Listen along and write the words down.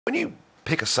When you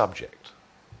pick a subject,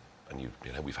 and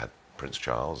we've had Prince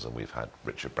Charles, and we've had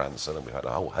Richard Branson, and we've had a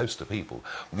whole host of people,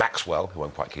 Maxwell, who I'm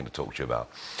quite keen to talk to you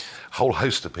about, a whole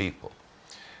host of people.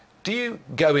 Do you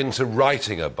go into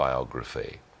writing a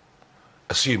biography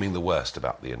assuming the worst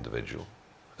about the individual,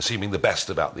 assuming the best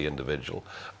about the individual,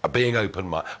 being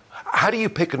open-minded? How do you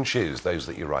pick and choose those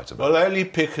that you write about? Well, I only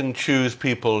pick and choose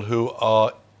people who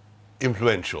are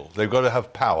influential. They've got to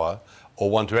have power or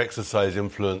want to exercise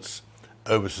influence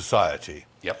over society.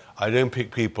 Yep. I don't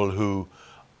pick people who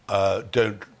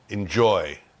don't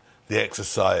enjoy the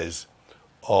exercise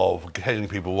of telling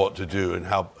people what to do and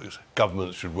how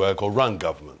governments should work or run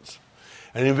governments.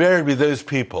 And invariably those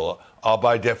people are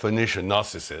by definition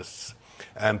narcissists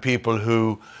and people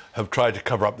who have tried to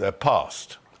cover up their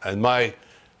past. And my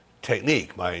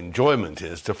technique, my enjoyment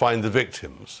is to find the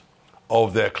victims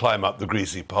of their climb up the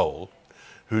greasy pole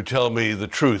who tell me the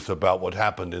truth about what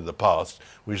happened in the past,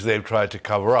 which they've tried to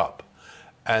cover up.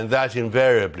 And that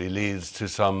invariably leads to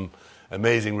some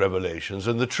amazing revelations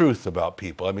and the truth about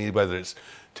people. I mean, whether it's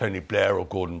Tony Blair or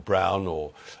Gordon Brown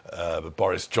or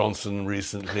Boris Johnson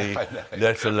recently,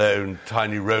 let alone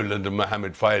Tiny Rowland and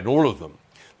Mohammed Fayed, all of them.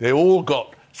 They all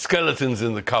got skeletons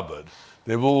in the cupboard.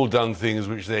 They've all done things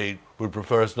which they would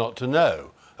prefer us not to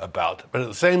know about. But at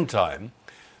the same time,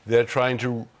 they're trying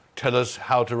to tell us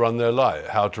how to run their life,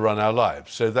 how to run our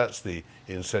lives. So that's the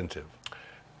incentive.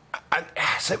 And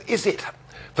so is it,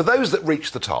 for those that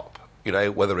reach the top,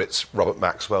 whether it's Robert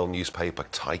Maxwell, newspaper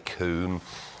tycoon,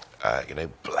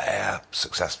 Blair,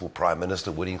 successful Prime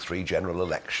Minister, winning 3 general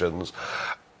elections,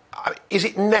 is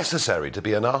it necessary to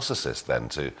be a narcissist then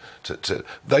to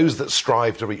those that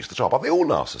strive to reach the top? Are they all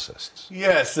narcissists?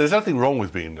 Yes, there's nothing wrong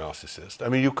with being a narcissist. I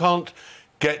mean, you can't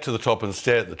get to the top and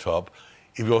stay at the top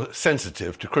if you're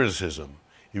sensitive to criticism,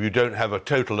 if you don't have a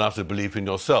total and utter belief in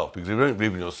yourself, because if you don't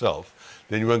believe in yourself,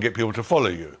 then you won't get people to follow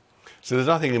you. So there's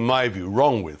nothing, in my view,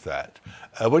 wrong with that.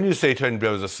 When you say Tony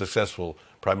Blair was a successful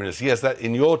Prime Minister, yes, that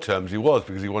in your terms he was,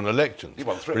 because he won elections. He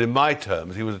won 3. But in my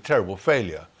terms, he was a terrible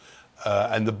failure.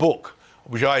 And the book,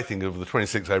 which I think of the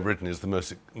 26 I've written is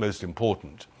the most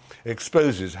important,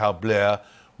 exposes how Blair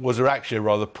was actually a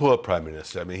rather poor Prime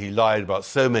Minister. I mean, he lied about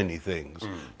so many things,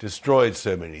 destroyed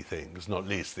so many things, not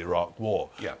least the Iraq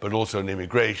War, but also on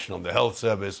immigration, on the health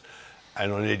service,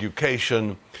 and on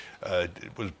education.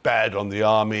 It was bad on the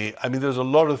army. I mean, there's a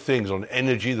lot of things on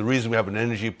energy. The reason we have an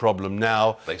energy problem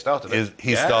now he started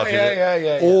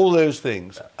it. All those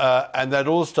things. And that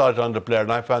all started under Blair,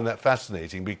 and I found that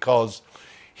fascinating because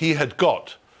he had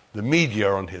got the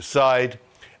media on his side.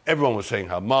 Everyone was saying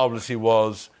how marvellous he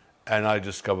was, and I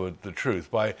discovered the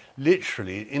truth by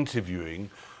literally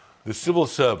interviewing the civil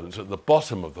servants at the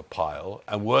bottom of the pile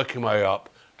and working my way up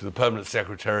to the permanent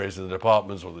secretaries in the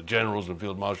departments or the generals and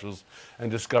field marshals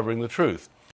and discovering the truth.